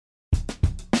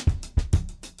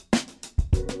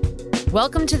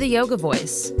Welcome to the Yoga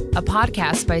Voice, a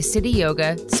podcast by City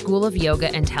Yoga, School of Yoga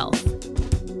and Health.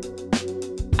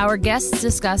 Our guests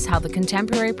discuss how the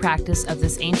contemporary practice of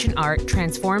this ancient art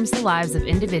transforms the lives of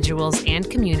individuals and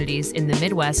communities in the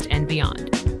Midwest and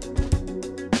beyond.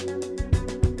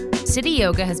 City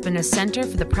Yoga has been a center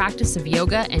for the practice of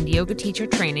yoga and yoga teacher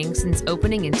training since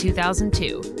opening in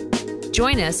 2002.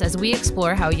 Join us as we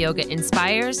explore how yoga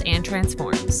inspires and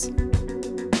transforms.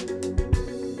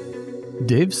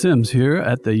 Dave Sims here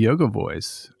at the Yoga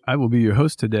Voice. I will be your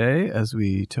host today as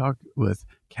we talk with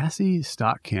Cassie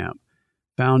Stockcamp,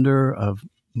 founder of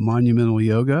Monumental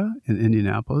Yoga in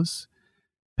Indianapolis,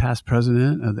 past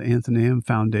president of the Athenaeum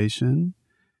Foundation,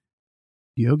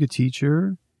 yoga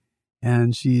teacher,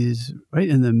 and she's right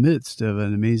in the midst of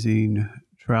an amazing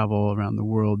travel around the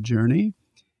world journey.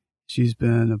 She's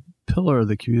been a pillar of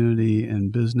the community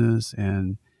and business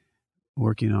and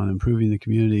working on improving the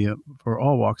community for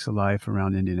all walks of life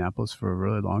around Indianapolis for a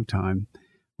really long time.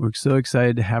 We're so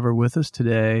excited to have her with us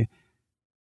today.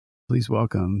 Please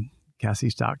welcome Cassie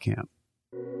Stockcamp.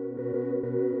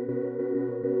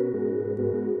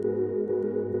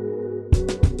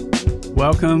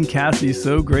 Welcome, Cassie.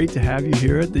 So great to have you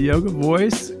here at the Yoga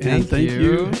Voice. And thank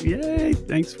you. Yay.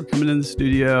 Thanks for coming in the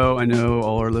studio. I know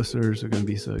all our listeners are going to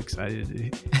be so excited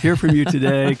to hear from you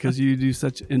today because you do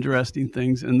such interesting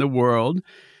things in the world.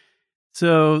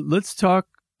 So let's talk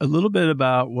a little bit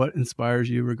about what inspires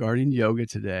you regarding yoga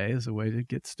today as a way to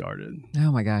get started.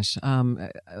 Oh my gosh.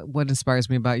 What inspires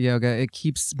me about yoga? It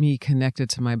keeps me connected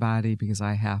to my body because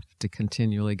I have to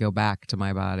continually go back to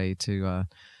my body to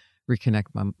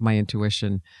reconnect my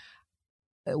intuition.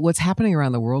 What's happening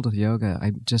around the world with yoga,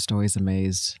 I'm just always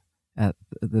amazed at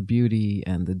the beauty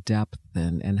and the depth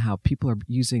and how people are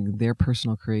using their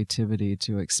personal creativity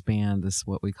to expand this,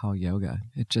 what we call yoga.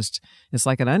 It's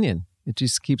like an onion. It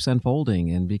just keeps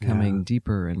unfolding and becoming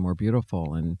deeper and more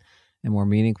beautiful and more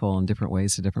meaningful in different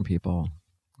ways to different people.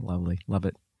 Lovely. Love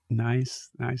it. Nice.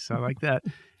 I like that.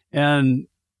 And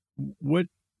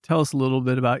tell us a little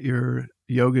bit about your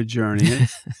yoga journey.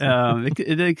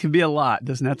 It can be a lot. It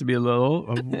doesn't have to be a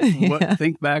little.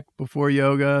 Think back before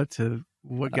yoga to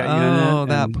what got you in it. Oh,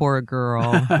 that poor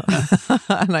girl.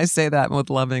 And I say that with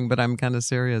loving, but I'm kind of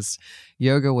serious.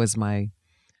 Yoga was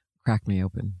cracked me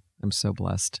open. I'm so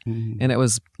blessed. Mm-hmm. And it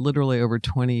was literally over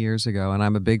 20 years ago. And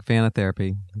I'm a big fan of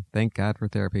therapy. Thank God for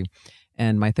therapy.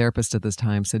 And my therapist at this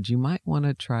time said, you might want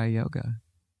to try yoga.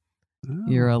 Oh.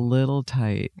 You're a little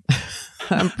tight.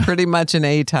 I'm pretty much an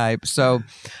A-type, so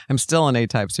I'm still an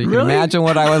A-type. So you can imagine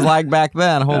what I was like back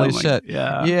then. Holy shit.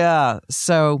 Yeah.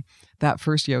 So that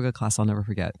first yoga class, I'll never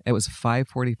forget. It was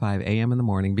 5:45 a.m. in the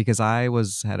morning because I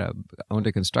owned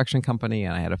a construction company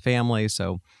and I had a family.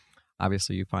 So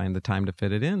obviously you find the time to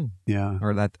fit it in. Yeah.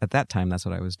 Or at that time, that's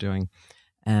what I was doing.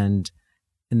 And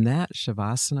in that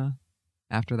Shavasana,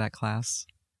 after that class,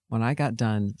 when I got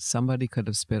done, somebody could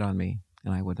have spit on me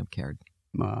and I wouldn't have cared.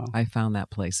 Wow. I found that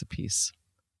place of peace.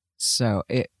 So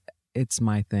it's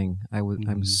my thing.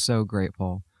 I'm so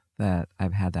grateful that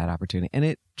I've had that opportunity.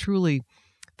 And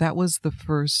that was the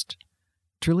first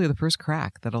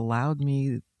crack that allowed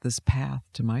me this path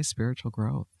to my spiritual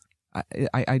growth.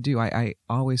 I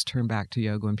always turn back to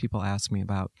yoga when people ask me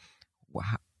about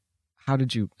how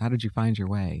did you find your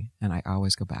way? And I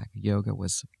always go back. Yoga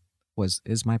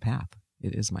is my path.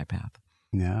 It is my path.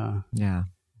 Yeah. Yeah.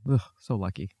 Ugh, so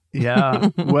lucky. Yeah.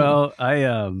 Well,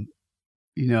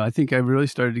 I think I really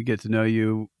started to get to know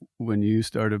you when you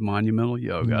started Monumental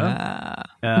Yoga. Yeah.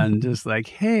 And just like,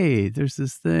 hey, there's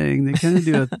this thing. They kind of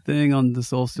do a thing on the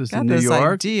solstice in New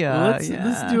York. Idea. Well,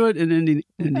 let's do it in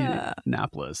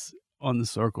Indianapolis on the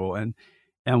circle. And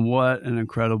what an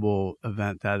incredible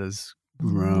event that has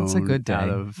grown. It's a good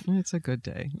day. It's a good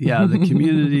day. Yeah, the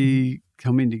community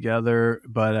coming together.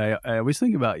 But I always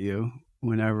think about you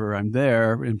whenever I'm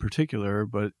there in particular,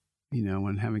 but,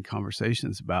 when having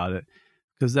conversations about it.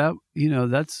 Because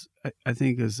that's, I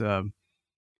think,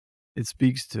 it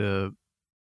speaks to,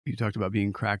 you talked about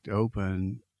being cracked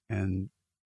open and,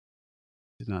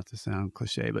 not to sound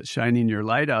cliche, but shining your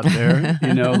light out there,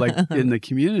 like in the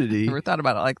community. Never thought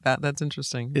about it like that. That's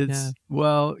interesting.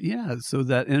 So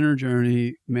that inner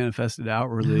journey manifested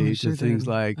outwardly to things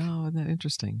like, isn't that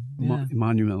interesting? Yeah.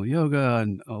 Monumental Yoga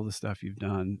and all the stuff you've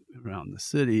done around the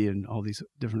city and all these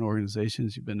different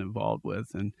organizations you've been involved with.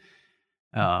 And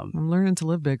I'm learning to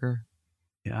live bigger.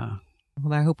 Yeah.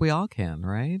 Well, I hope we all can,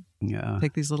 right? Yeah.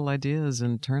 Take these little ideas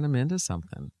and turn them into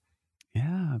something.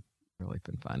 Yeah. Really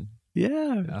been fun.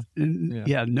 Yeah.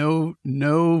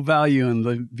 No value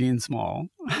in being small.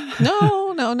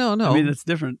 No. I mean, it's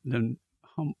different than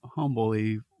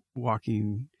humbly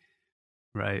walking,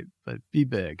 right? But be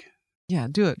big. Yeah,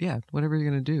 do it. Yeah, whatever you're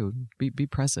going to do, be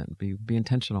present, be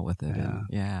intentional with it.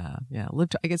 Yeah.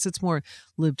 And I guess it's more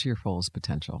live to your fullest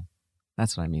potential.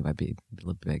 That's what I mean by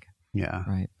live big. Yeah.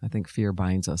 Right. I think fear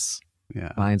binds us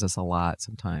a lot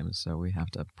sometimes. So we have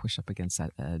to push up against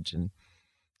that edge and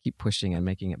keep pushing and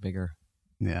making it bigger.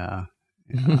 Yeah.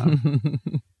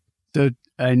 So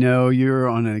I know you're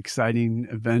on an exciting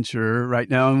adventure right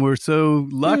now, and we're so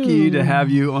lucky to have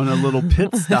you on a little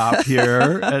pit stop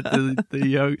here at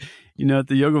the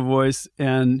Yoga Voice.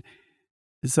 And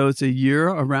so it's a year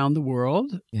around the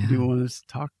world. Yeah. Do you want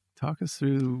to talk us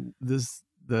through this,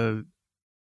 the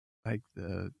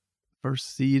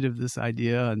first seed of this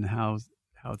idea and how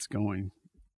it's going?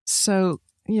 So,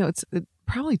 it's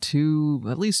probably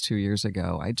at least 2 years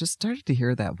ago, I just started to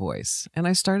hear that voice, and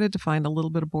I started to find a little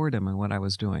bit of boredom in what I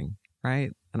was doing,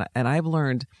 right? And I've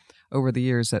learned over the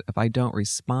years that if I don't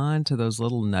respond to those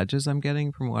little nudges I'm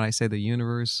getting from what I say, the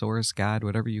universe, source, God,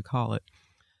 whatever you call it,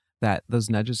 that those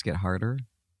nudges get harder.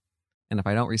 And if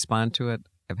I don't respond to it,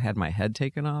 I've had my head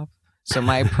taken off. So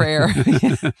my prayer,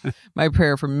 my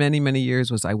prayer for many, many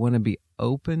years was I want to be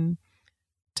open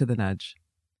to the nudge,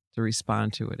 to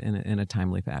respond to it in a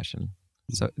timely fashion.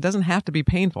 So it doesn't have to be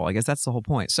painful. I guess that's the whole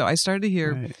point. So I started to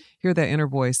hear that inner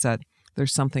voice that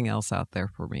there's something else out there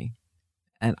for me.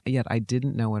 And yet I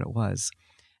didn't know what it was.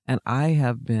 And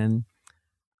I've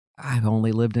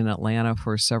only lived in Atlanta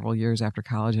for several years after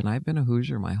college, and I've been a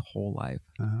Hoosier my whole life.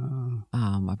 Oh.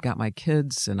 I've got my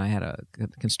kids, and I had a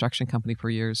construction company for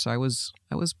years, so I was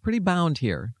pretty bound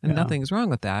here, and nothing's wrong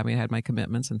with that. I mean, I had my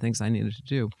commitments and things I needed to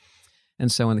do.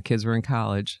 And so when the kids were in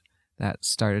college, that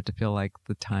started to feel like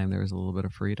the time there was a little bit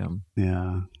of freedom.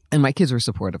 Yeah. And my kids were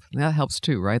supportive. And that helps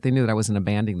too, right? They knew that I wasn't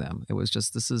abandoning them. It was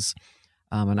just, this is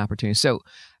an opportunity. So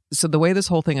the way this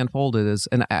whole thing unfolded is,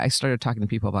 and I started talking to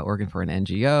people about working for an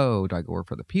NGO. Do I go work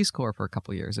for the Peace Corps for a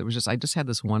couple of years? It was just, I just had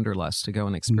this wanderlust to go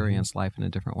and experience life in a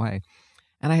different way.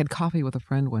 And I had coffee with a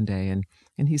friend one day,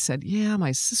 and he said, yeah,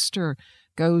 my sister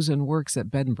goes and works at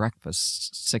bed and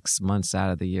breakfast 6 months out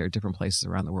of the year, different places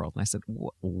around the world. And I said,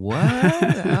 what?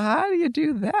 How do you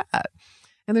do that?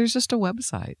 And there's just a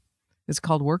website. It's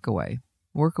called Workaway,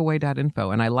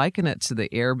 workaway.info. And I liken it to the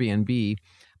Airbnb,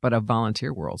 but of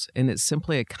volunteer worlds. And it's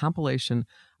simply a compilation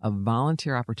of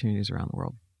volunteer opportunities around the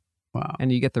world. Wow.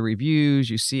 And you get the reviews,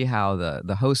 you see how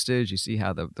the host is, you see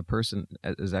how the person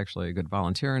is actually a good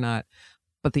volunteer or not.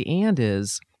 But the and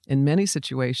is, in many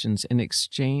situations, in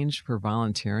exchange for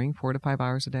volunteering 4 to 5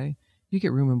 hours a day, you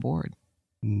get room and board.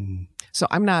 So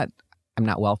I'm not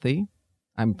wealthy.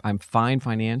 I'm fine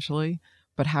financially,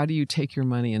 but how do you take your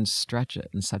money and stretch it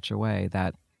in such a way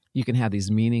that you can have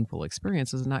these meaningful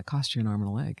experiences and not cost you an arm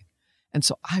and a leg? And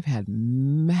so I've had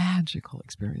magical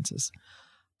experiences.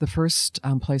 The first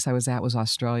place I was at was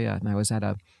Australia, and I was at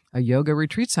a yoga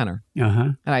retreat center.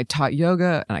 And I taught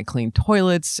yoga, and I cleaned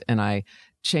toilets, and I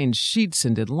changed sheets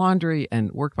and did laundry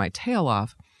and worked my tail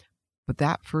off. But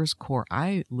that first core,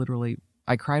 I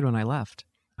cried when I left.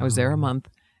 I was there a month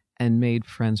and made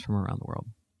friends from around the world.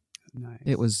 Nice.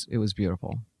 It was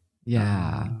beautiful.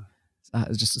 Yeah.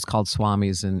 It's called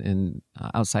Swami's in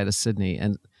outside of Sydney.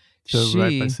 And so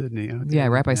right by Sydney. Okay. Yeah,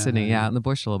 right by Sydney. Yeah, in the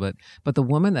bush a little bit. But the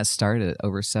woman that started it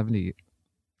over 70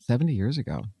 years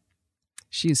ago,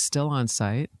 she is still on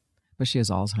site, but she has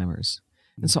Alzheimer's.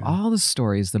 And so all the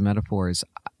stories, the metaphors,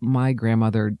 my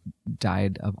grandmother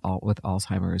died with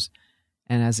Alzheimer's.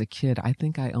 And as a kid, I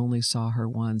think I only saw her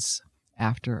once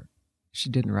after she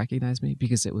didn't recognize me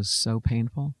because it was so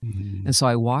painful. And so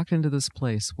I walked into this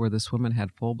place where this woman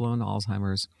had full-blown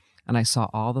Alzheimer's, and I saw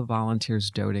all the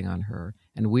volunteers doting on her.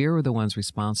 And we were the ones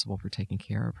responsible for taking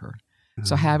care of her.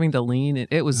 So having to lean,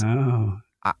 it was,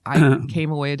 I came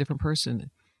away a different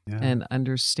person and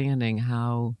understanding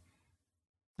how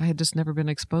I had just never been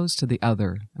exposed to the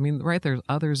other. I mean, right, there's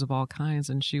others of all kinds,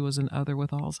 and she was an other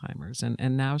with Alzheimer's.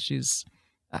 And now she's,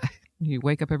 you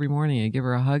wake up every morning and you give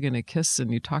her a hug and a kiss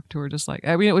and you talk to her just like,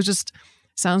 I mean, it was just,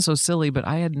 sounds so silly, but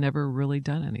I had never really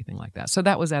done anything like that. So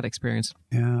that was that experience.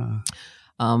 Yeah.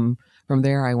 From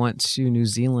there, I went to New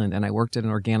Zealand and I worked at an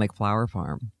organic flower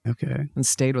farm. Okay. And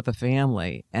stayed with a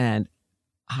family. And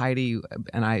Heidi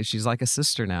and she's like a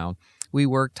sister now. We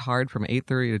worked hard from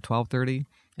 8:30 to 12:30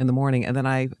 in the morning. And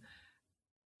then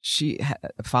she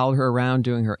followed her around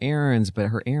doing her errands, but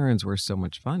her errands were so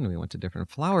much fun. We went to different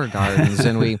flower gardens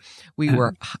and we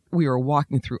were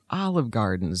walking through olive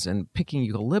gardens and picking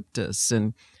eucalyptus.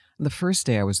 And the first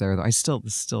day I was there, though, I still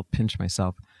pinch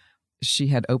myself. She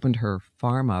had opened her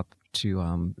farm up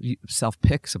to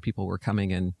self-pick, so people were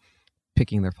coming and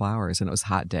picking their flowers, and it was a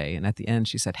hot day. And at the end,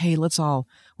 she said, "Hey,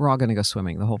 we're all going to go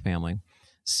swimming, the whole family."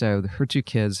 So her 2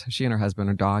 kids, she and her husband,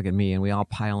 her dog, and me, and we all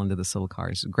pile into this little car.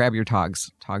 She said, grab your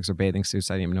togs. Togs are bathing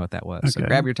suits. I didn't even know what that was. Okay. So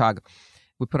grab your tog.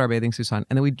 We put our bathing suits on,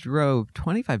 and then we drove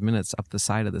 25 minutes up the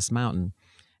side of this mountain.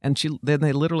 And then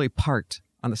they literally parked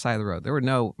on the side of the road. There were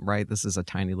no, right, this is a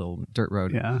tiny little dirt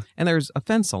road. Yeah. And there's a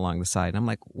fence along the side. And I'm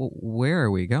like, well, where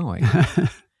are we going?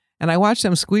 And I watched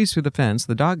them squeeze through the fence.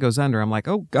 The dog goes under. I'm like,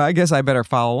 oh, I guess I better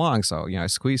follow along. So, I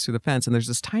squeeze through the fence. And there's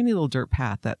this tiny little dirt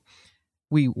path that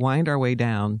we wind our way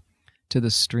down to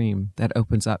the stream that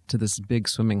opens up to this big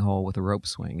swimming hole with a rope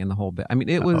swing and the whole bit. I mean,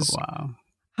 it was... wow.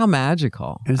 How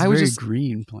magical. It's very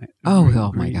green plant.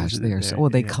 Oh my gosh. They are so...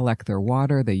 They collect their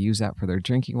water. They use that for their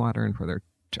drinking water and for their...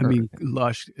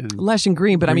 lush and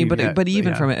green, but green, but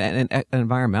even from an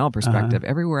environmental perspective,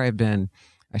 everywhere I've been,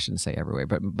 I shouldn't say everywhere,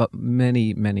 but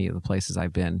many of the places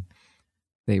I've been,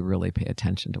 they really pay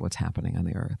attention to what's happening on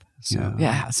the earth. So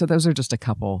so those are just a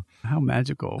couple. How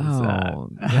magical was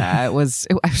that? Yeah, it was.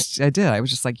 I did. I was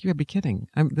just like, you gotta be kidding.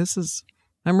 This is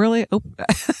really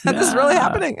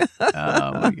happening.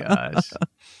 Oh my gosh,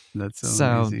 that's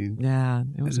so amazing. Yeah,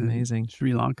 it was amazing.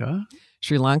 Sri Lanka.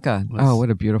 What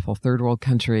a beautiful third world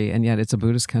country, and yet it's a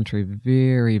Buddhist country.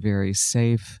 Very, very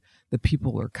safe. The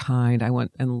people are kind. I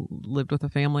went and lived with a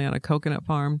family on a coconut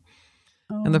farm.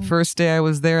 Oh. And the first day I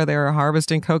was there, they were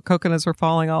harvesting coconuts were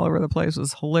falling all over the place. It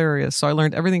was hilarious. So I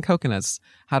learned everything coconuts,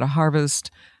 how to harvest,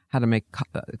 how to make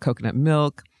coconut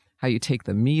milk, how you take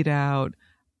the meat out.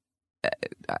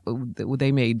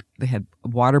 They had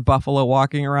water buffalo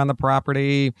walking around the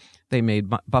property. They made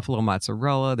buffalo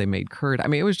mozzarella. They made curd. I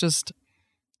mean, it was just...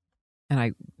 And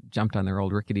I jumped on their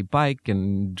old rickety bike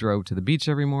and drove to the beach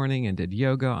every morning and did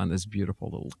yoga on this beautiful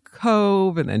little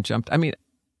cove and then jumped. I mean,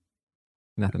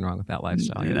 nothing wrong with that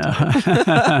lifestyle.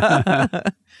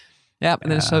 Yeah. And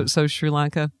then so Sri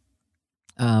Lanka.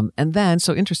 And then,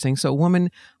 so interesting. So a woman,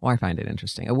 I find it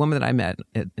interesting. A woman that I met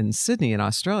in Sydney in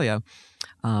Australia,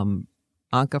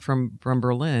 Anka from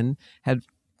Berlin, had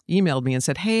emailed me and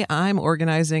said, hey, I'm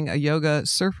organizing a yoga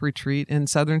surf retreat in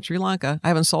southern Sri Lanka. I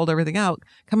haven't sold everything out.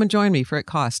 Come and join me for at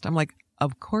cost. I'm like,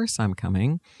 of course I'm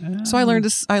coming. So I learned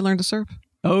to surf.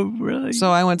 Oh, really?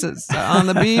 So I went on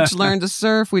the beach, learned to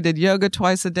surf. We did yoga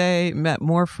twice a day, met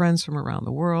more friends from around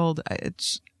the world.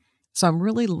 So I'm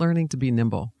really learning to be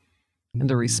nimble and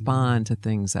to respond to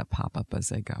things that pop up as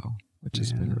they go, which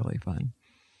has been really fun.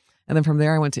 And then from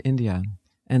there, I went to India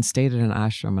and stayed at an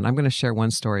ashram. And I'm going to share one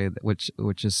story which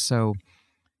is so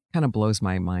kind of blows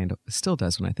my mind. It still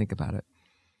does when I think about it.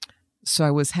 So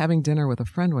I was having dinner with a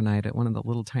friend one night at one of the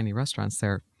little tiny restaurants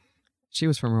there. She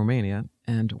was from Romania,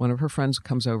 and one of her friends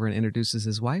comes over and introduces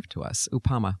his wife to us,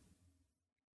 Upama.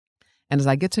 And as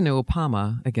I get to know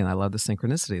Upama, again, I love the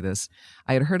synchronicity of this,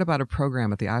 I had heard about a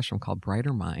program at the ashram called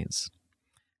Brighter Minds.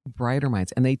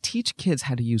 And they teach kids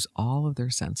how to use all of their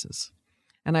senses.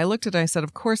 And I looked at it and I said,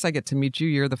 of course I get to meet you.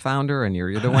 You're the founder and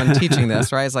you're the one teaching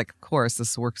this, right? I was like, of course,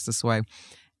 this works this way.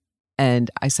 And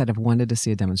I said, I've wanted to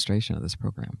see a demonstration of this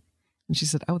program. And she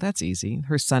said, oh, that's easy.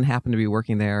 Her son happened to be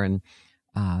working there, and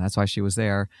that's why she was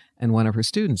there. And one of her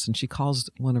students, and she calls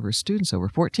one of her students over,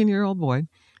 14-year-old boy,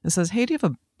 and says, hey, do you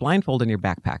have a blindfold in your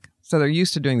backpack? So they're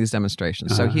used to doing these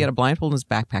demonstrations. So he had a blindfold in his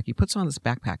backpack. He puts on this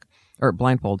backpack, or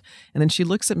blindfold, and then she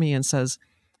looks at me and says,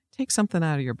 take something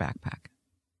out of your backpack.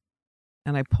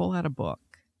 And I pull out a book,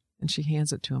 and she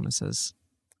hands it to him and says,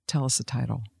 tell us the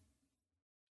title.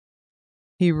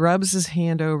 He rubs his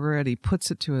hand over it. He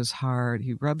puts it to his heart.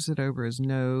 He rubs it over his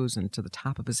nose and to the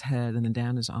top of his head and then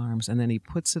down his arms. And then he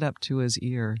puts it up to his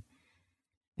ear,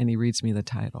 and he reads me the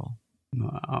title.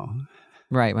 Wow.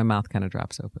 Right. My mouth kind of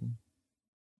drops open.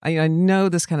 I know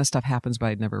this kind of stuff happens, but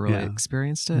I'd never really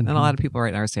experienced it. Mm-hmm. And a lot of people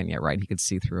right now are saying, yeah, right, he could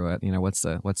see through it. You know, what's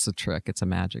the trick? It's a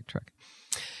magic trick.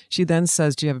 She then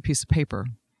says, do you have a piece of paper?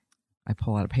 I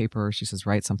pull out a paper. She says,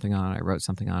 write something on it. I wrote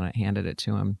something on it, handed it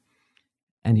to him.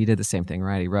 And he did the same thing,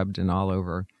 right? He rubbed it all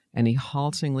over. And he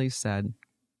haltingly said,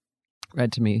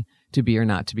 read to me, to be or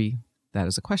not to be, that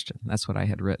is a question. That's what I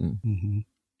had written. Mm-hmm.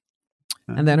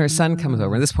 And then her son comes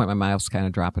over. At this point, my mouth's kind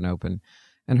of dropping open.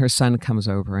 And her son comes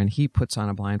over, and he puts on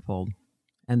a blindfold.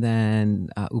 And then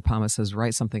Upama says,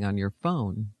 write something on your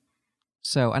phone.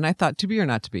 So, and I thought, to be or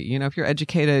not to be. You know, if you're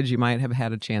educated, you might have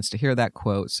had a chance to hear that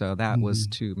quote. So that was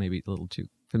maybe a little too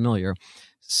familiar.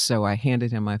 So I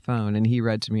handed him my phone, and he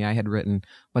read to me, I had written,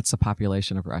 what's the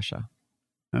population of Russia?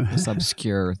 This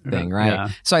obscure thing, right? Yeah.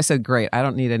 So I said, great, I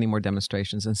don't need any more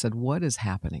demonstrations, and said, what is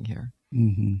happening here?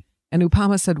 Mm-hmm. And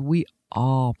Upama said, we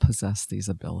all possess these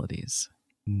abilities.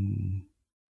 Mm.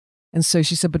 And so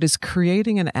she said, but it's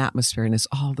creating an atmosphere, and it's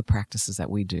all the practices that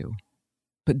we do,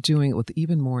 but doing it with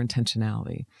even more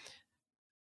intentionality.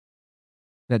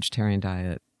 Vegetarian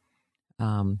diet,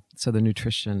 So the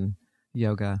nutrition,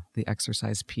 yoga, the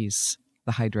exercise piece,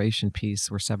 the hydration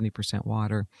piece, we're 70%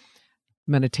 water,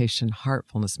 meditation,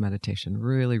 heartfulness meditation,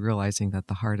 really realizing that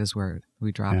the heart is where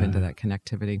we drop into that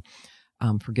connectivity,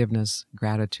 forgiveness,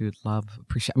 gratitude, love,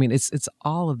 appreciation. I mean, it's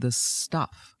all of this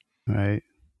stuff. Right.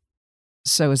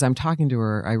 So as I'm talking to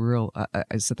her, I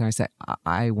sit there and I say,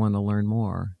 I want to learn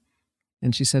more.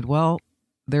 And she said, well,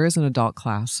 there is an adult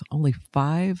class. Only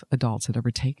 5 adults had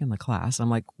ever taken the class. I'm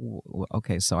like,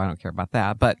 okay, so I don't care about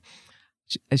that. But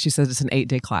she says it's an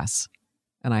 8-day class.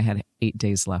 And I had 8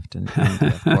 days left in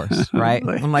India, of course, right?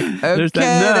 I'm like, okay,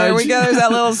 there we go. There's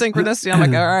that little synchronicity. I'm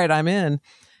like, all right, I'm in.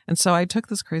 And so I took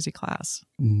this crazy class.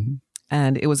 Mm-hmm.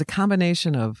 And it was a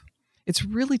combination of, it's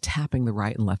really tapping the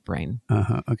right and left brain.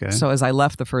 Okay. So as I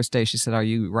left the first day, she said, are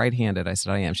you right-handed? I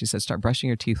said, I am. She said, start brushing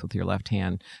your teeth with your left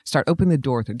hand. Start opening the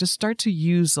door. Just start to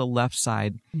use the left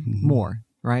side more,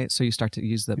 right? So you start to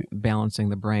use the balancing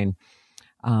the brain.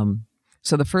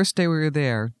 So the first day we were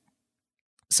there,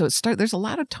 there's a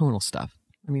lot of tonal stuff.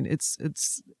 I mean,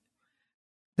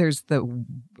 there's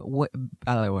what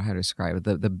I don't know how to describe it.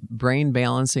 The brain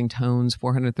balancing tones,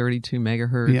 432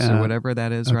 megahertz or whatever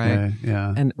that is, right?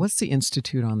 Yeah. And what's the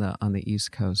institute on the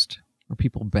East Coast where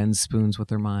people bend spoons with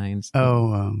their minds?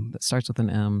 That starts with an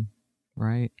M,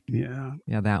 right? Yeah.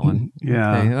 Yeah, that one.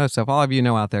 Yeah. Okay. So if all of you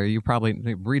know out there, you probably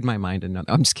read my mind and know.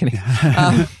 I'm just kidding.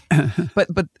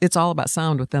 But it's all about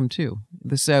sound with them too.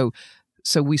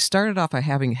 So we started off by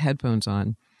having headphones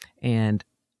on, and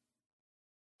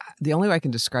the only way I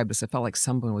can describe this, it felt like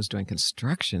someone was doing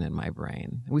construction in my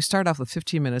brain. We started off with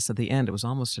 15 minutes. At the end, it was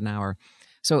almost an hour.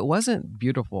 So it wasn't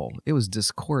beautiful. It was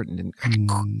discordant,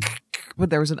 but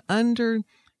there was an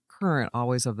undercurrent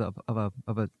always of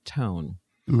a tone.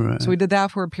 Right. So we did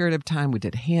that for a period of time. We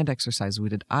did hand exercises. We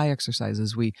did eye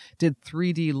exercises. We did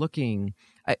 3D looking.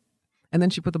 And then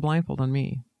she put the blindfold on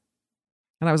me.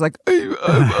 And I was like, I'm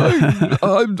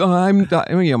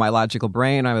my logical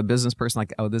brain. I'm a business person.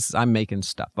 Like, I'm making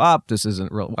stuff up. This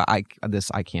isn't real. I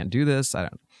can't do this. I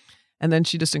don't. And then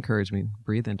she just encouraged me,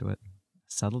 breathe into it,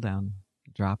 settle down,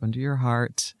 drop into your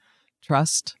heart,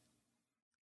 trust,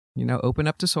 open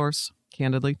up to source,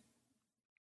 candidly.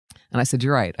 And I said,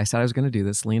 you're right. I said I was going to do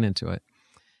this, lean into it.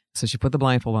 So she put the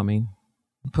blindfold on me,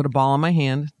 put a ball on my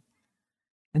hand.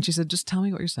 And she said, just tell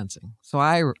me what you're sensing. So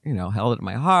I, held it in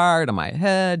my heart, on my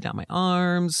head, down my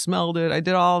arms, smelled it. I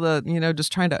did all the,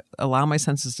 just trying to allow my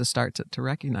senses to start to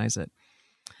recognize it.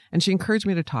 And she encouraged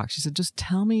me to talk. She said, just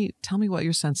tell me what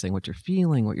you're sensing, what you're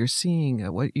feeling, what you're seeing,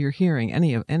 what you're hearing,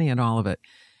 any and all of it.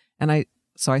 And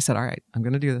so I said, all right, I'm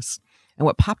going to do this. And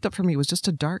what popped up for me was just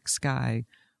a dark sky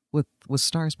with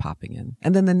stars popping in.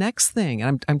 And then the next thing,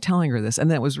 and I'm telling her this,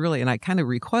 and then it was really, and I kind of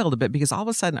recoiled a bit because all of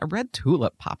a sudden a red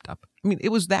tulip popped up. I mean, it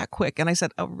was that quick. And I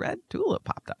said, a red tulip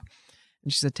popped up.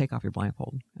 And she said, take off your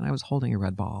blindfold. And I was holding a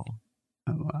red ball.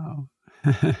 Oh, wow.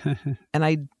 And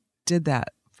I did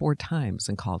that 4 times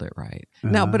and called it right.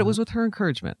 Now, but it was with her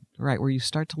encouragement, right? Where you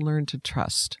start to learn to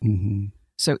trust. Mm-hmm.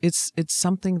 So it's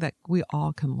something that we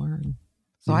all can learn.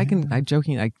 So I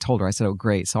told her, I said, oh,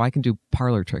 great. So I can do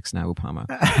parlor tricks now, Upama.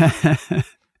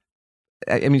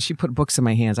 I mean, she put books in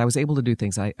my hands. I was able to do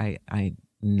things I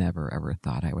never, ever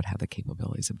thought I would have the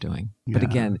capabilities of doing. Yeah. But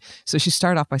again, so she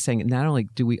started off by saying, not only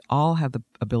do we all have the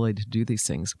ability to do these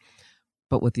things,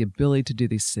 but with the ability to do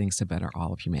these things to better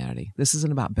all of humanity. This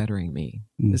isn't about bettering me.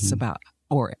 Mm-hmm. It's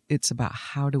about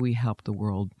how do we help the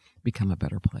world become a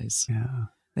better place. Yeah.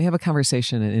 They have a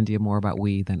conversation in India more about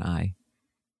we than I.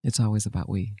 It's always about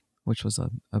we, which was a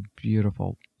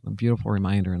beautiful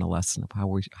reminder and a lesson of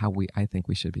how I think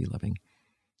we should be living.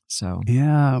 So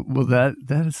yeah, well, that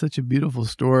is such a beautiful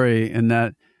story, and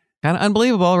that kind of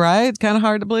unbelievable, right? It's kind of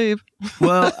hard to believe.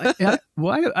 Well,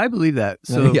 I believe that.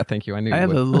 So yeah, thank you. I knew I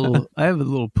have would. I have a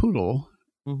little poodle,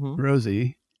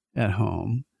 Rosie, at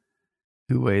home,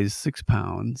 who weighs 6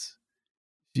 pounds.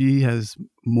 She has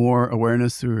more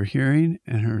awareness through her hearing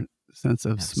and her sense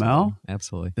of smell,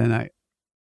 than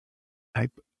I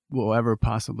will ever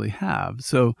possibly have.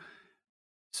 So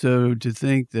to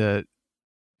think that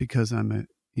because I'm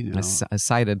a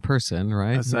sighted person,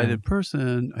 right? A sighted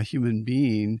person, a human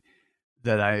being,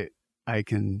 that I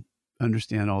can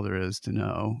understand all there is to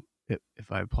know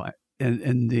if I apply.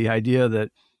 And the idea that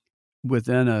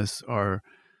within us are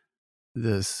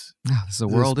this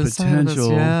world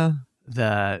potential inside of us,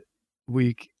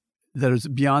 that is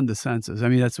beyond the senses. I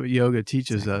mean, that's what yoga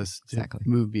teaches us, to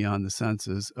move beyond the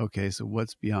senses. Okay, so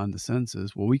what's beyond the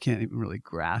senses? Well, we can't even really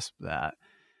grasp that.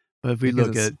 But if we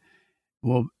look at,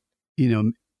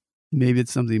 maybe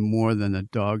it's something more than a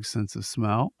dog's sense of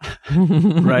smell,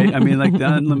 right? I mean, like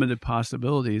the unlimited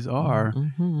possibilities are.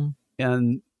 Mm-hmm.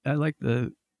 And I like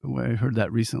the I heard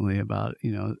that recently about,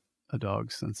 a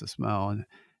dog's sense of smell and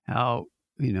how,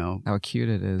 how acute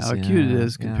it is. how acute it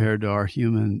is compared to our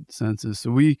human senses.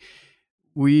 So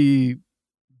we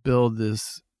build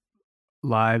this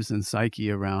lives and psyche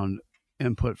around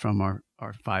input from our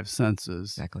five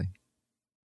senses. Exactly.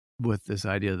 With this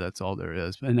idea that's all there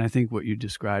is. And I think what you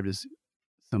described is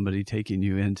somebody taking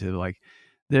you into like,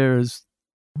 there's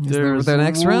the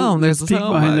next realm. There's peek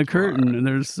so behind the much curtain, more. and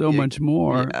there's so much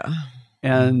more. Yeah.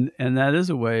 And that is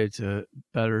a way to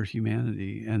better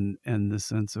humanity and the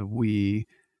sense of we,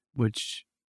 which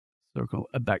circle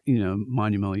back,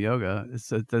 monumental yoga.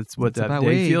 That's what that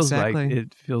day feels like.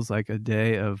 It feels like a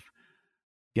day of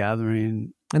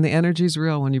gathering, and the energy's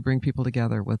real when you bring people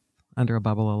together under a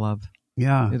bubble of love.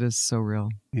 Yeah, it is so real.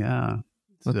 Yeah,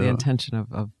 with the intention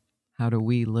of how do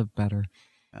we live better.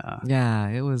 Yeah,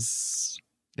 it was.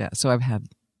 Yeah, so I've had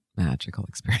magical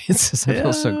experiences. I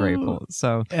feel so grateful.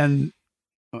 So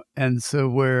and so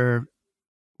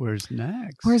where's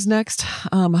next? Where's next?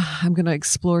 I'm going to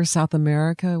explore South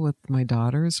America with my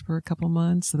daughters for a couple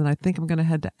months, and then I think I'm going to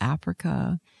head to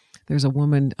Africa. There's a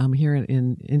woman here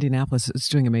in Indianapolis that's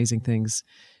doing amazing things.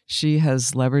 She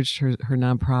has leveraged her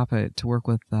nonprofit to work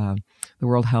with the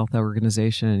World Health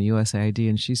Organization and USAID,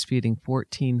 and she's feeding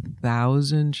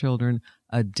 14,000 children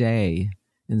a day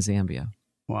in Zambia.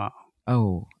 Wow.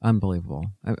 Oh, unbelievable.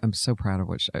 I'm so proud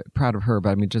of her, but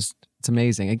I mean, just, it's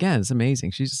amazing. Again, it's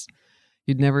amazing.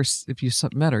 You'd never, if you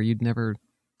met her, you'd never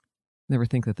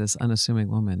think that this unassuming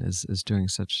woman is doing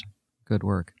such good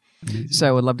work. Amazing. So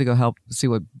I would love to go see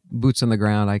what boots on the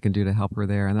ground I can do to help her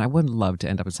there. And I would love to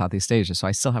end up in Southeast Asia. So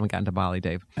I still haven't gotten to Bali,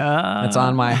 Dave. That's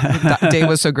on my... Dave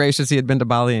was so gracious. He had been to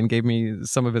Bali and gave me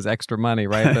some of his extra money,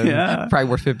 right? Probably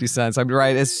worth 50 cents. I'm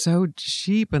right. It's so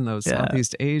cheap in those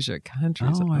Southeast Asia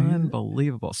countries.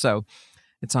 Unbelievable. So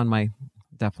it's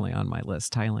definitely on my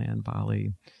list. Thailand,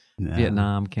 Bali,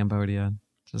 Vietnam, Cambodia.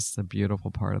 Just a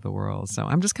beautiful part of the world. So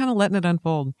I'm just kind of letting it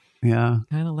unfold. Yeah.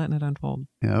 Kind of letting it unfold.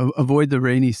 Yeah. Avoid the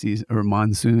rainy season or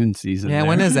monsoon season. Yeah.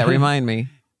 When is that? Remind me.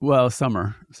 Well,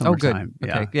 summertime. Oh, good.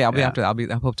 Okay. Yeah. I'll be after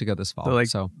that. I hope to go this fall.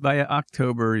 So by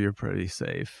October, you're pretty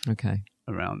safe. Okay.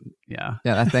 Around. Yeah.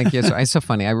 Yeah. Thank you. So it's so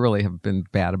funny. I really have been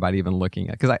bad about even looking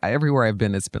at, because everywhere I've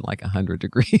been, it's been like 100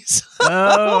 degrees.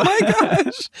 Oh my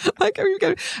gosh. Like,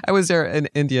 I was there in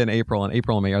India in April, and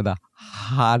April and May are the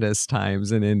hottest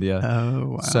times in India. Oh,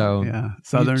 wow. So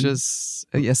Southern.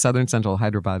 Southern Central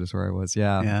Hyderabad is where I was.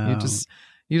 Yeah.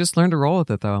 You just learn to roll with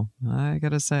it, though. I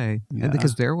gotta say,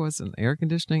 because there wasn't air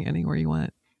conditioning anywhere you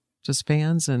went, just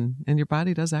fans, and your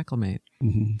body does acclimate.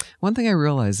 Mm-hmm. One thing I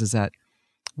realized is that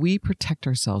we protect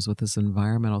ourselves with this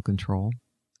environmental control.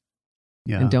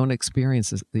 And don't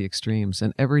experience the extremes.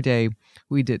 And every day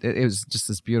we did, it was just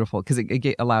this beautiful, because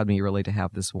it allowed me really to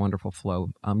have this wonderful flow.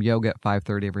 Yoga at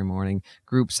 5:30 every morning,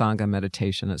 group Sangha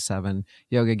meditation at 7,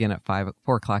 yoga again at 4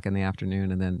 o'clock in the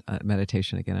afternoon, and then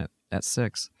meditation again at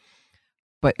 6.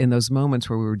 But in those moments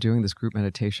where we were doing this group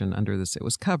meditation under this, it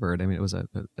was covered. I mean, it was a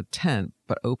tent,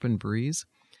 but open breeze.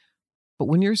 But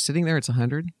when you're sitting there, it's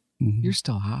 100, you're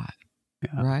still hot,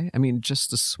 right? I mean,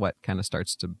 just the sweat kind of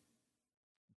starts to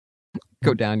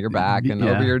go down your back and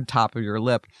over your top of your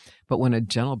lip. But when a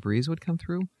gentle breeze would come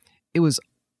through,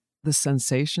 the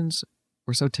sensations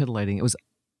were so titillating. It was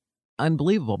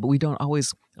unbelievable, but we don't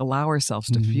always allow ourselves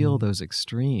to feel those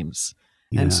extremes.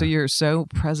 Yeah. And so you're so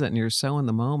present and you're so in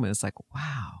the moment. It's like,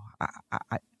 wow.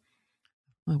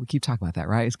 Well, we keep talking about that,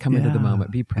 right? It's come into the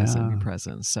moment, be present, be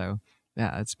present. So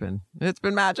it's been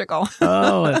magical.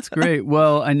 Oh, that's great.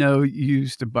 Well, I know you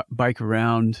used to bike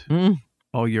around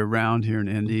all year round here in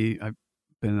Indy. I've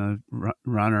been a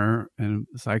runner and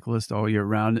a cyclist all year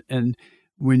round. And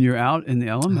when you're out in the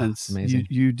elements,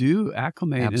 you do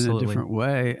acclimate in a different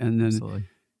way. And then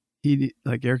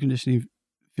like air conditioning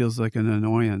feels like an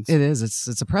annoyance. It is.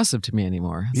 It's oppressive to me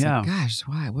anymore. It's like, gosh,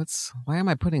 why? Why am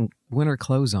I putting winter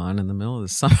clothes on in the middle of the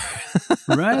summer?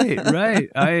 Right.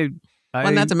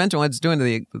 Well, not to mention what it's doing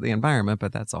to the environment,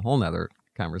 but that's a whole nother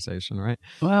conversation, right?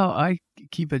 Well, I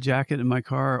keep a jacket in my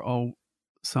car all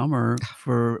summer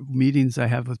for meetings I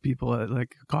have with people at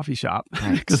like a coffee shop,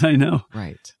 because I know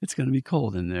it's going to be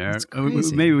cold in there.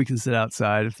 Maybe we can sit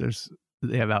outside if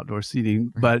they have outdoor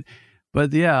seating, but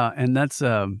and that's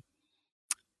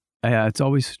it's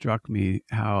always struck me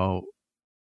how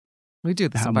we do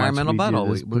this environmental bubble.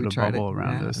 We put a bubble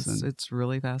around us. It's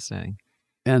really fascinating.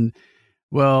 And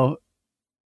well,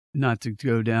 not to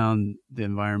go down the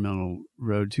environmental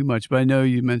road too much, but I know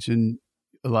you mentioned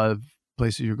a lot of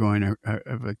places you're going have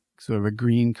a sort of a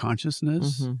green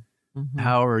consciousness.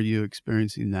 How are you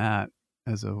experiencing that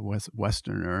as a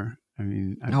Westerner? I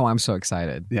mean, I'm so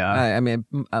excited. Yeah. I mean,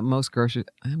 most grocery.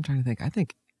 I'm trying to think. I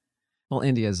think Well,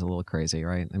 India is a little crazy,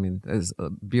 right? I mean, there's a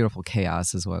beautiful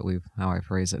chaos is how I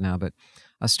phrase it now. But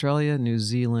Australia, New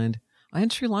Zealand,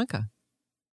 and Sri Lanka,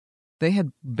 they had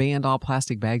banned all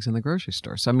plastic bags in the grocery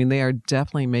store. So, I mean, they are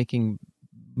definitely making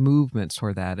movements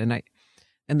toward that. And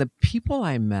the people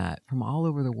I met from all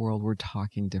over the world were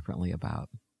talking differently about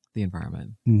the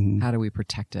environment. Mm-hmm. How do we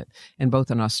protect it? And both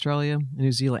in Australia,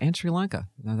 New Zealand, and Sri Lanka,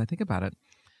 now that I think about it,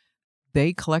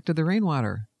 they collected the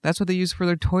rainwater. That's what they use for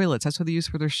their toilets. That's what they use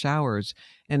for their showers.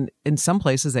 And in some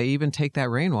places, they even take that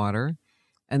rainwater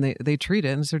and they treat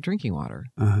it as their drinking water.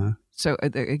 Uh-huh. So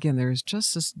again, there's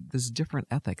just this different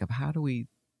ethic of how do we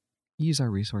use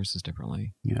our resources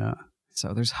differently. Yeah.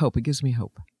 So there's hope. It gives me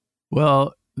hope.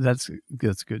 Well, that's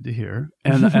good to hear.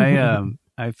 And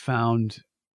I found,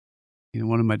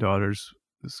 one of my daughters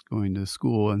was going to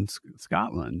school in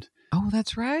Scotland. Oh,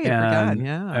 that's right. And I forgot.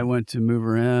 Yeah. I went to move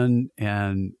her in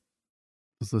and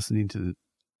was listening to the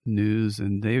news,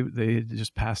 and they had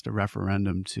just passed a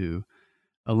referendum to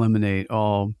eliminate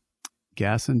all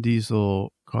gas and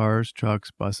diesel cars,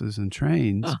 trucks, buses, and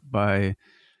trains by, I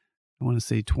want to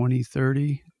say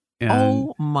 2030. And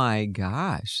oh my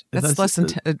gosh, that's less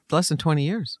than 20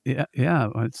 years. Yeah,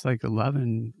 it's like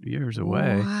 11 years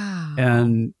away. Wow.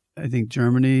 And I think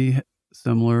Germany,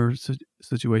 similar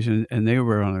situation, and they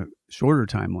were on a shorter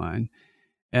timeline.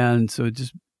 And so it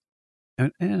just,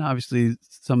 and obviously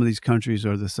some of these countries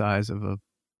are the size of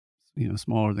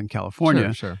smaller than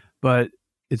California. Sure. But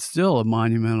it's still a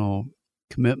monumental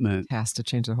commitment. It has to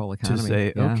change the whole economy. To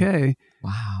say, yeah. okay,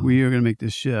 wow, we are going to make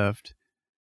this shift.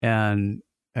 And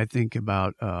I think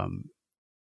about,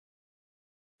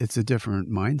 it's a different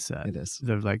mindset. It is.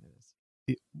 They're like,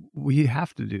 we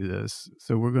have to do this,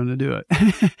 so we're going to do it.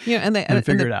 Yeah, and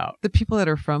figure it out. The people that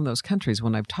are from those countries,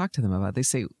 when I've talked to them about it, they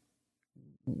say,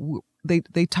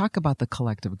 they talk about the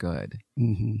collective good.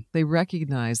 Mm-hmm. They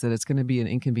recognize that it's going to be an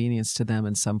inconvenience to them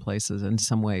in some places, in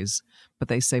some ways, but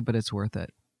they say, but it's worth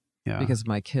it because of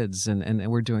my kids, and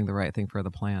we're doing the right thing for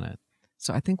the planet.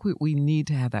 So I think we need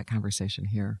to have that conversation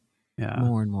here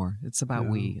more and more. It's about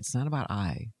we. It's not about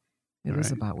I. It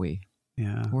is about we.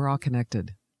 Yeah. We're all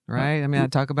connected, right? I mean, I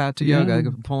talk about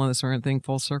yoga, pulling this certain thing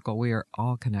full circle. We are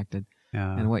all connected.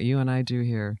 Yeah. And what you and I do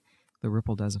here, the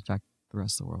ripple does affect the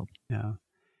rest of the world. Yeah.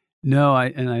 No,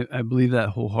 I believe that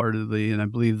wholeheartedly, and I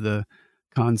believe the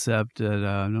concept that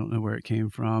I don't know where it came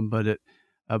from, but it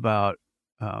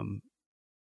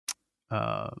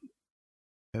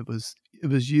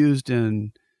was used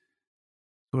in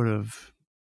sort of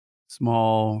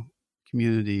small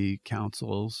community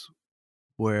councils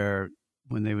where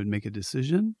when they would make a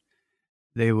decision,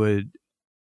 they would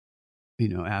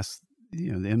ask the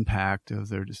impact of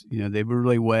their they would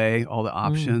really weigh all the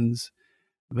options,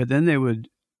 but then they would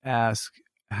ask,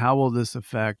 how will this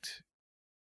affect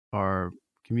our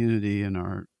community and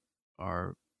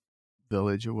our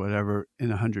village or whatever in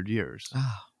 100 years?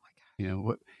 Oh my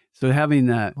God. So having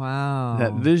that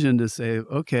vision to say,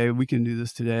 okay, we can do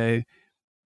this today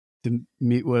to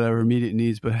meet whatever immediate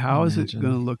needs, but how is it going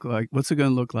to look like? What's it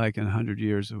going to look like in 100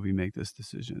 years if we make this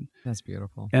decision? That's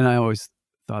beautiful. And I always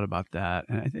thought about that,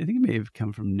 and I think it may have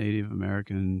come from Native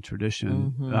American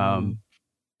tradition. Mm-hmm.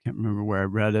 Can't remember where I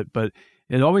read it, but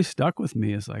it always stuck with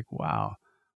me. It's like, wow,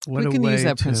 what a way we can use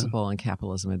that principle in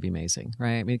capitalism. It'd be amazing,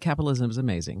 right? I mean, capitalism is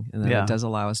amazing, and it does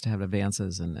allow us to have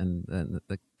advances, and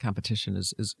the competition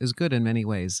is good in many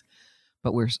ways,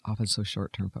 but we're often so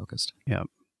short-term focused. Yeah.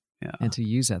 Yeah. And to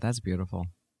use that, that's beautiful.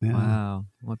 Yeah. Wow.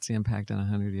 What's the impact in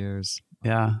 100 years?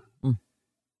 Yeah.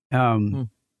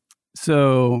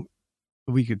 So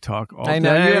we could talk all day. I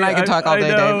know, you and I could talk all day,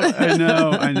 Dave.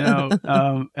 I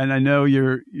know. And I know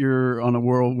you're on a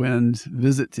whirlwind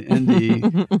visit to Indy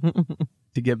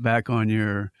to get back on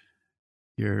your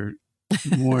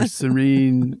more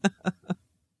serene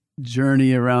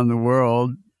journey around the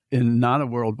world in not a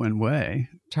whirlwind way.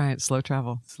 Try it. Slow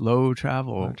travel.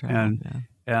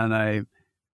 And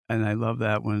I love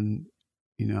that when,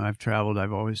 I've traveled,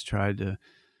 I've always tried to,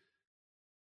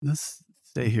 let's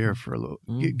stay here for a little,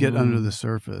 get under the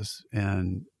surface.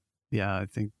 And I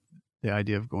think the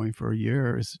idea of going for a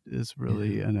year is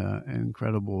really an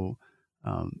incredible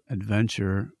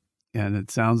adventure. And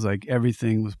it sounds like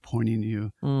everything was pointing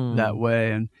you that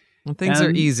way. And when things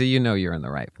are easy, you're in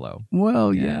the right flow.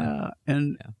 Well,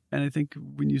 And I think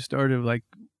when you started, like,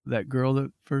 that girl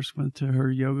that first went to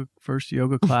her first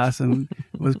yoga class and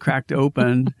was cracked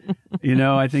open,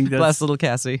 I think that's... Bless little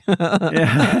Cassie.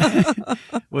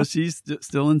 Well, she's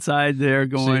still inside there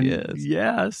going, she is.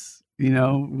 Yes.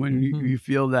 When you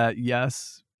feel that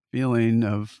yes feeling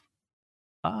of,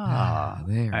 I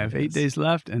have 8 days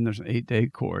left and there's an 8-day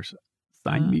course.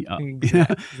 Sign me up.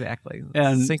 Exactly.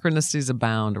 And synchronicities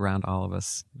abound around all of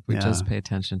us if we just pay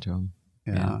attention to them.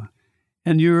 Yeah.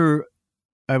 And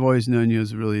I've always known you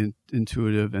as really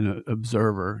intuitive and an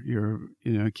observer. You're,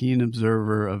 a keen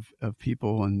observer of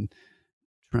people and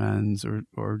trends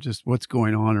or just what's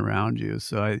going on around you.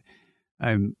 So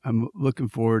I'm looking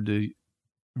forward to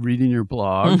reading your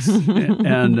blogs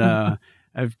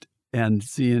and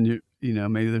seeing you.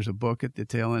 Maybe there's a book at the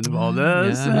tail end of all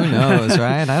this. Yeah, who knows,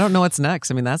 right? I don't know what's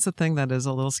next. I mean, that's the thing that is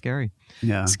a little scary.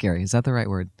 Yeah. Scary. Is that the right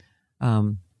word?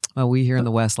 Well, we here in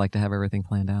the West like to have everything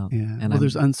planned out. Yeah. And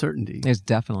there's uncertainty. There's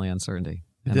definitely uncertainty.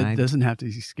 It doesn't have to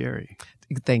be scary.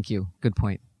 Thank you. Good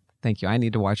point. Thank you. I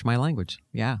need to watch my language.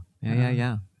 Yeah.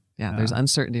 There's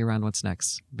uncertainty around what's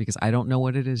next because I don't know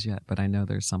what it is yet, but I know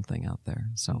there's something out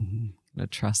there. So I'm going to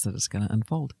trust that it's going to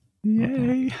unfold.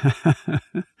 Yay. Okay.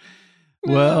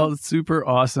 Well, super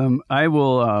awesome. I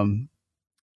will,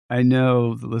 I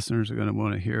know the listeners are going to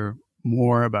want to hear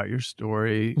more about your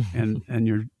story and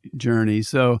your journey.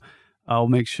 So I'll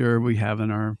make sure we have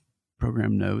in our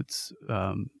program notes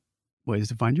ways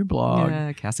to find your blog.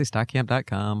 Yeah,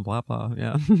 CassieStockcamp.com, blah, blah.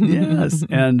 Yeah. Yes.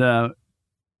 And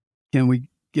can we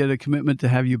get a commitment to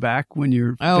have you back when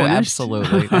you're finished?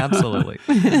 Absolutely. Absolutely.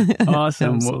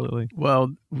 Awesome. Absolutely. Well,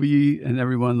 we and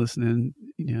everyone listening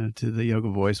to the Yoga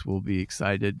Voice will be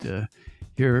excited to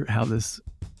hear how this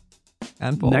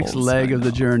unfolds, next leg of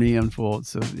the journey unfolds.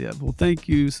 So, well, thank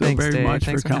you Thanks, very Dave. much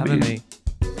Thanks for coming. Having me.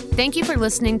 Thank you for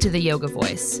listening to The Yoga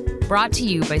Voice, brought to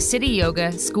you by City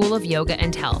Yoga, School of Yoga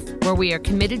and Health, where we are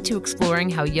committed to exploring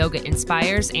how yoga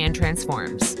inspires and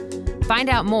transforms. Find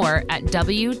out more at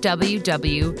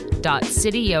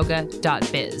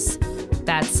www.cityyoga.biz.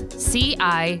 That's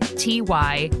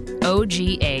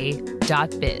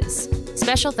CITYOGA.biz.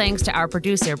 Special thanks to our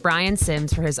producer, Brian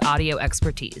Sims, for his audio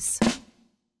expertise.